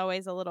 which is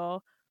always a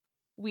little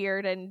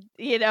weird, and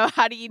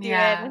how do you do it,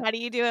 and how do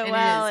you do it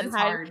well, and it's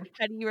how hard.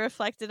 do you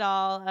reflect it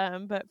all,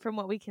 but from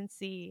what we can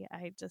see,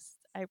 I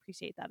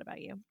appreciate that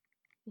about you.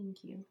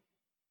 Thank you.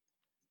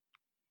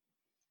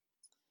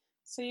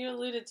 So you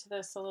alluded to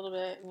this a little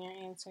bit in your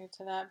answer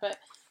to that, but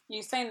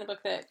you say in the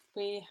book that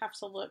we have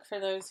to look for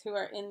those who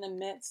are in the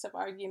midst of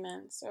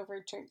arguments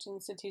over church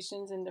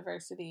institutions and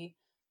diversity,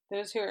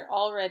 those who are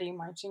already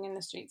marching in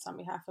the streets on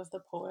behalf of the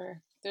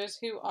poor, those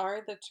who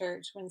are the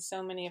church when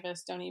so many of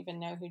us don't even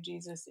know who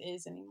Jesus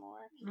is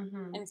anymore.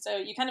 Mm-hmm. And so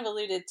you kind of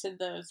alluded to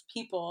those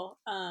people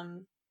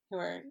who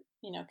are,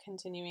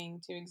 continuing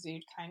to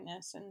exude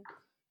kindness. And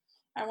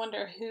I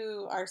wonder,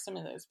 who are some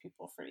of those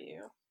people for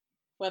you?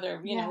 Whether,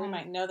 we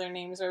might know their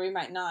names or we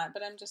might not,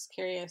 but I'm just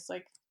curious,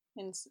 like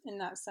in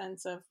that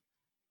sense of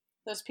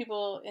those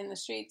people in the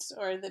streets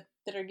or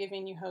that are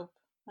giving you hope,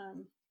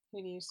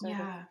 who do you sort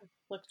of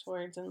look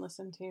towards and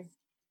listen to?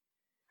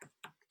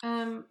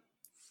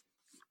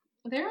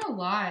 There are a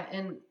lot,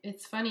 and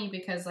it's funny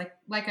because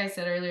like I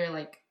said earlier,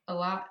 like a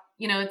lot,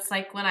 it's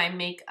like when I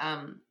make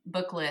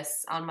book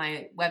lists on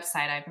my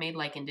website, I've made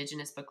like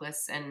Indigenous book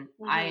lists, and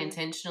I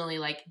intentionally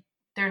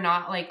they're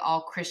not like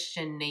all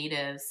Christian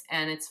natives.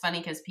 And it's funny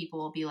because people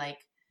will be like,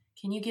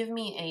 can you give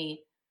me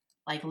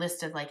a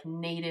list of like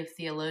native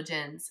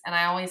theologians? And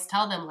I always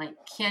tell them, like,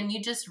 can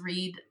you just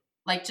read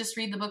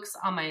the books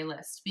on my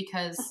list,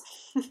 because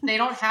they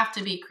don't have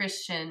to be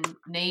Christian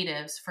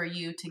natives for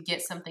you to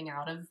get something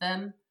out of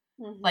them.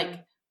 Mm-hmm.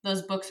 Like,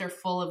 those books are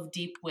full of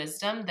deep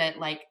wisdom that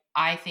like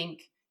I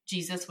think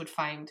Jesus would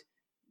find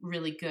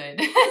really good.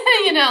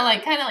 Kind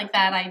of like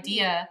that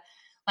idea.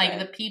 Like,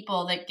 the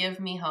people that give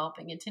me hope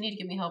and continue to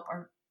give me hope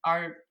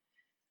are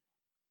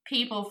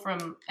people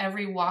from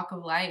every walk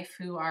of life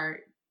who are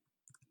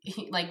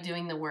like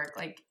doing the work,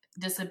 like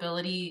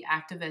disability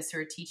activists who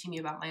are teaching me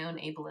about my own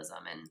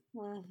ableism. And,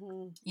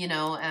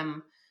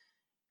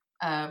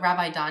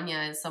 Rabbi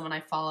Danya is someone I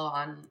follow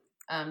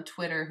on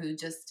Twitter, who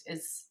just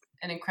is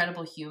an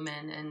incredible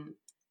human. And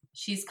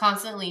she's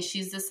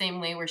the same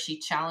way, where she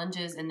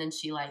challenges and then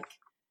she like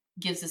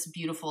gives this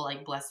beautiful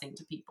like blessing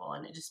to people,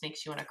 and it just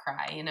makes you want to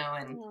cry,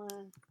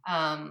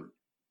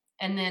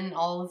 and then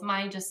all of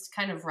my just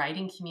kind of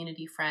writing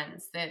community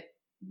friends that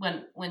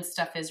when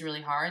stuff is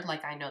really hard,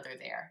 like I know they're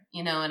there,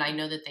 and I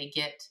know that they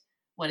get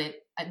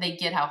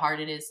how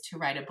hard it is to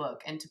write a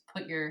book and to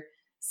put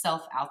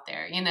yourself out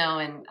there,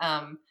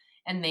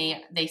 and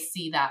they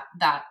see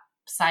that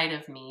side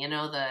of me,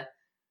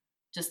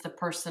 the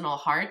personal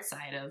hard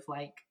side of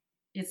like,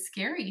 it's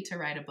scary to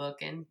write a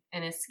book and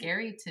it's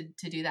scary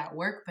to do that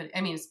work, but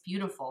I mean, it's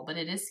beautiful, but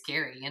it is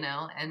scary,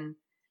 and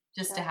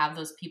just to have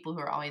those people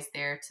who are always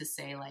there to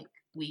say like,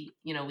 we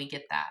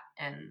get that,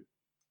 and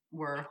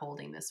we're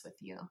holding this with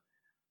you.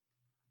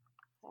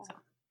 Yeah. So.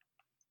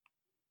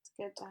 It's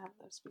good to have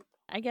those people.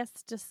 I guess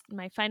just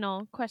my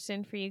final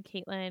question for you,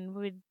 Caitlin,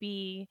 would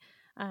be,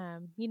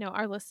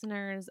 our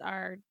listeners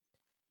are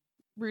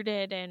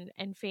rooted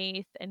in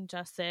faith and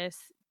justice,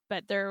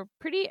 but they're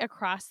pretty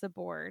across the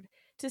board.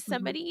 To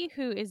somebody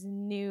who is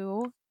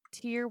new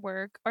to your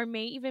work, or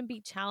may even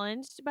be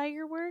challenged by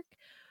your work,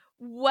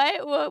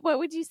 what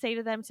would you say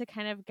to them to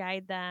kind of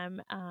guide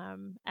them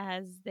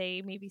as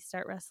they maybe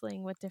start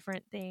wrestling with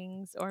different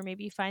things, or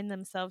maybe find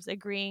themselves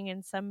agreeing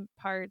in some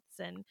parts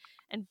and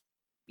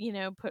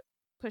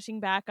pushing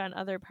back on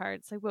other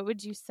parts? Like, what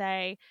would you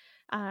say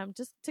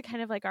just to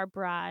kind of like our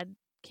broad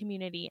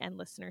community and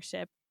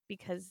listenership,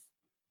 because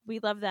we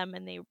love them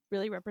and they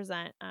really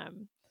represent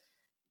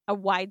a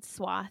wide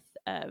swath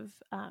of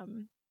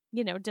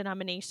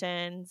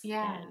denominations,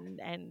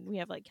 and we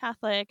have like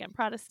Catholic and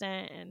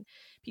Protestant and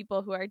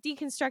people who are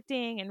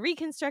deconstructing and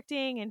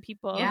reconstructing and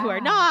people who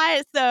are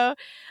not. So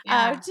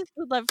just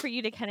would love for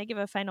you to kind of give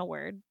a final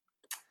word.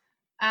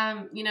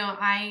 I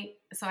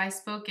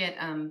spoke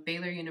at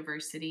Baylor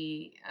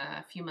University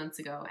a few months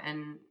ago,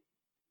 and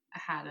I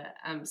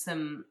had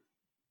some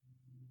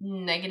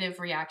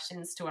negative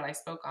reactions to what I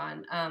spoke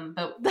on.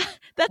 But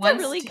that's a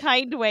really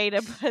kind way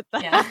to put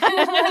that.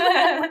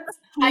 Yeah.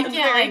 I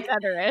can't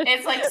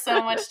it's like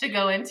so much to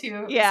go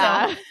into.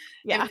 Yeah. So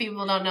if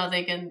people don't know,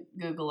 they can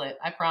Google it.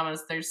 I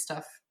promise there's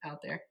stuff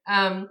out there.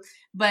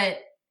 But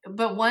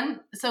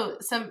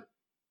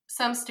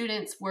some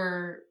students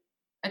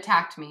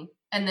attacked me,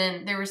 and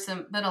then there were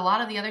but a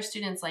lot of the other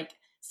students like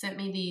sent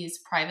me these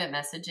private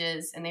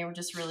messages, and they were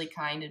just really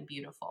kind and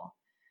beautiful.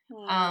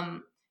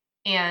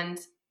 And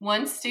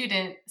one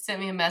student sent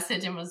me a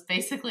message and was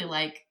basically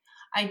like,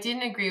 I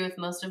didn't agree with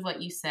most of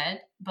what you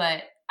said,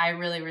 but I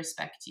really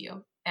respect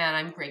you and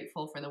I'm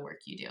grateful for the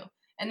work you do.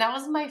 And that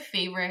was my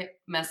favorite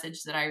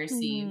message that I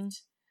received,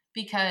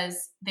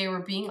 because they were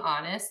being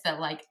honest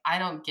that like, I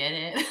don't get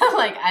it.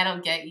 Like, I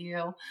don't get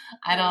you.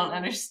 I don't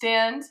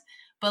understand,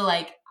 but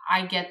like,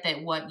 I get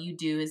that what you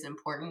do is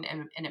important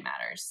and it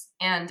matters.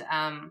 And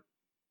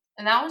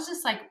that was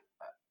just like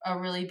a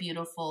really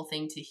beautiful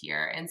thing to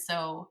hear. And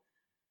so,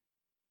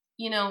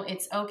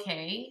 it's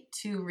okay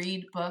to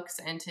read books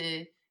and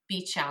to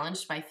be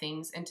challenged by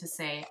things and to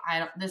say,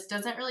 this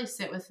doesn't really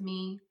sit with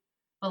me.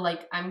 but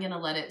like, I'm going to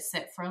let it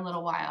sit for a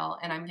little while,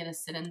 and I'm going to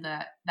sit in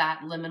that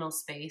liminal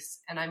space,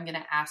 and I'm going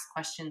to ask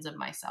questions of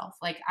myself.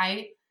 Like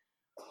I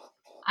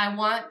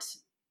want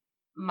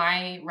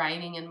my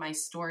writing and my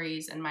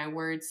stories and my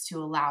words to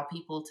allow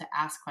people to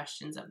ask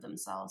questions of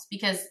themselves,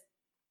 because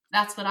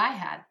that's what I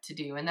had to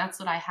do. And that's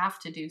what I have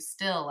to do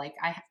still. Like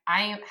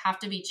I have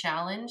to be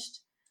challenged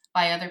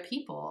by other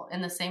people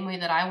in the same way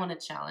that I want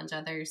to challenge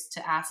others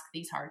to ask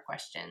these hard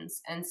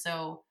questions. And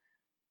so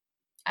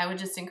I would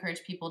just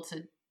encourage people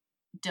to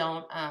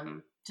don't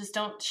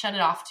shut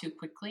it off too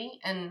quickly,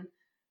 and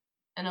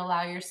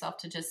allow yourself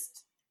to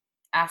just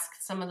ask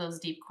some of those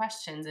deep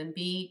questions, and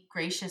be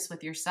gracious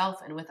with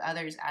yourself and with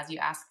others as you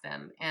ask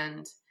them,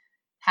 and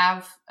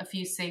have a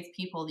few safe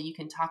people that you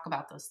can talk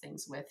about those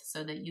things with,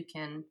 so that you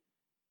can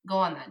go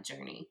on that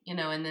journey,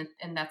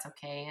 and that's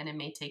okay. And it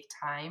may take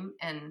time,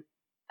 and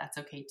that's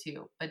okay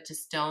too, but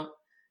just don't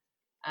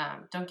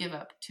give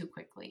up too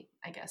quickly,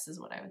 I guess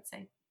is what I would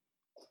say.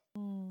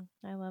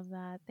 I love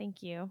that.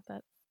 Thank you.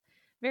 That's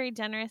a very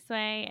generous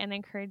way and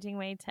encouraging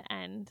way to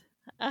end.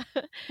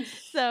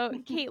 So,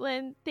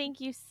 Caitlin, thank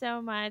you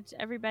so much.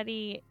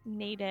 Everybody,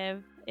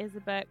 Native is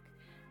a book.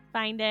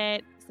 Find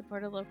it,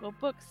 support a local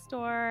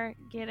bookstore,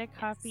 get a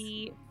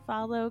copy,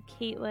 follow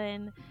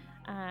Caitlin.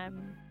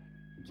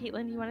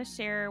 Caitlin, you want to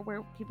share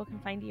where people can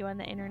find you on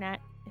the internet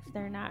if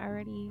they're not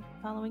already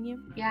following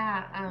you?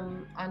 Yeah,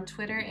 on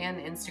Twitter and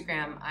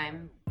Instagram,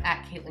 I'm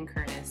at Caitlin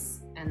Curtis,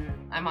 and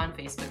I'm on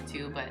Facebook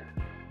too, but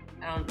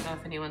I don't know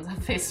if anyone's on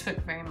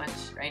Facebook very much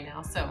right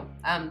now. So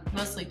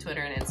mostly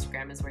Twitter and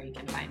Instagram is where you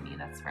can find me.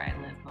 That's where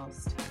I live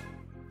most.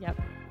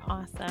 Yep.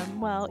 Awesome.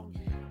 Well,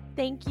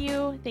 thank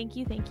you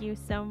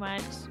so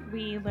much.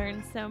 We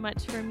learned so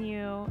much from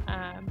you.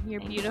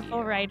 You're a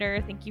beautiful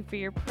writer. Thank you for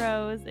your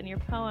prose and your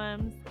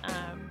poems.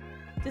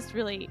 Just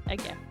really a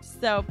gift.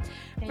 So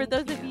for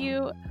those of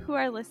you who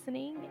are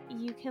listening,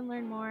 you can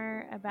learn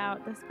more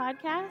about this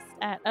podcast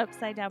at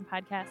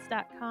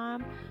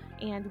upsidedownpodcast.com.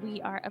 And we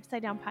are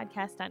Upside Down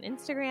Podcast on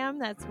Instagram.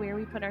 That's where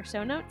we put our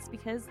show notes,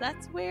 because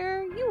that's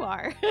where you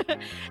are.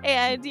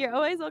 And you're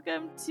always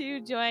welcome to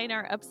join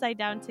our Upside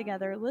Down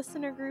Together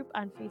listener group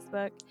on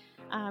Facebook.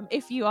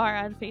 If you are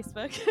on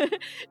Facebook,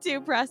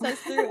 to process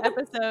through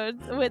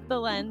episodes with the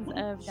lens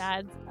of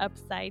God's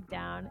upside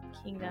down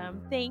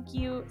kingdom. Thank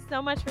you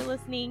so much for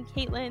listening.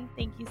 Caitlin,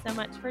 thank you so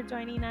much for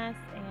joining us,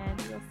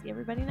 and we'll see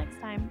everybody next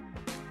time.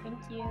 Thank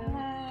you.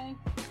 Bye.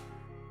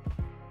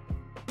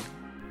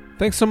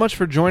 Thanks so much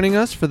for joining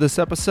us for this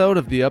episode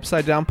of the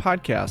Upside Down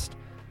Podcast.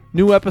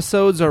 New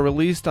episodes are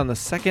released on the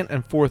second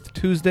and fourth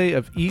Tuesday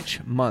of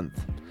each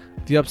month.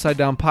 The Upside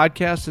Down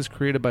Podcast is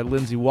created by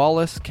Lindsay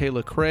Wallace,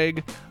 Kayla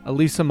Craig,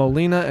 Elisa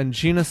Molina, and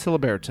Gina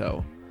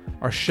Siliberto.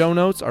 Our show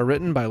notes are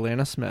written by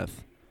Lana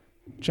Smith.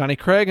 Johnny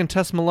Craig and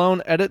Tess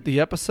Malone edit the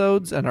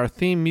episodes, and our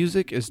theme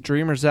music is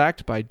Dreamer's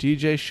Act by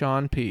DJ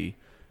Sean P.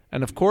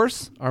 And of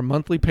course, our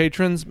monthly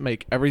patrons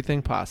make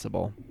everything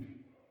possible.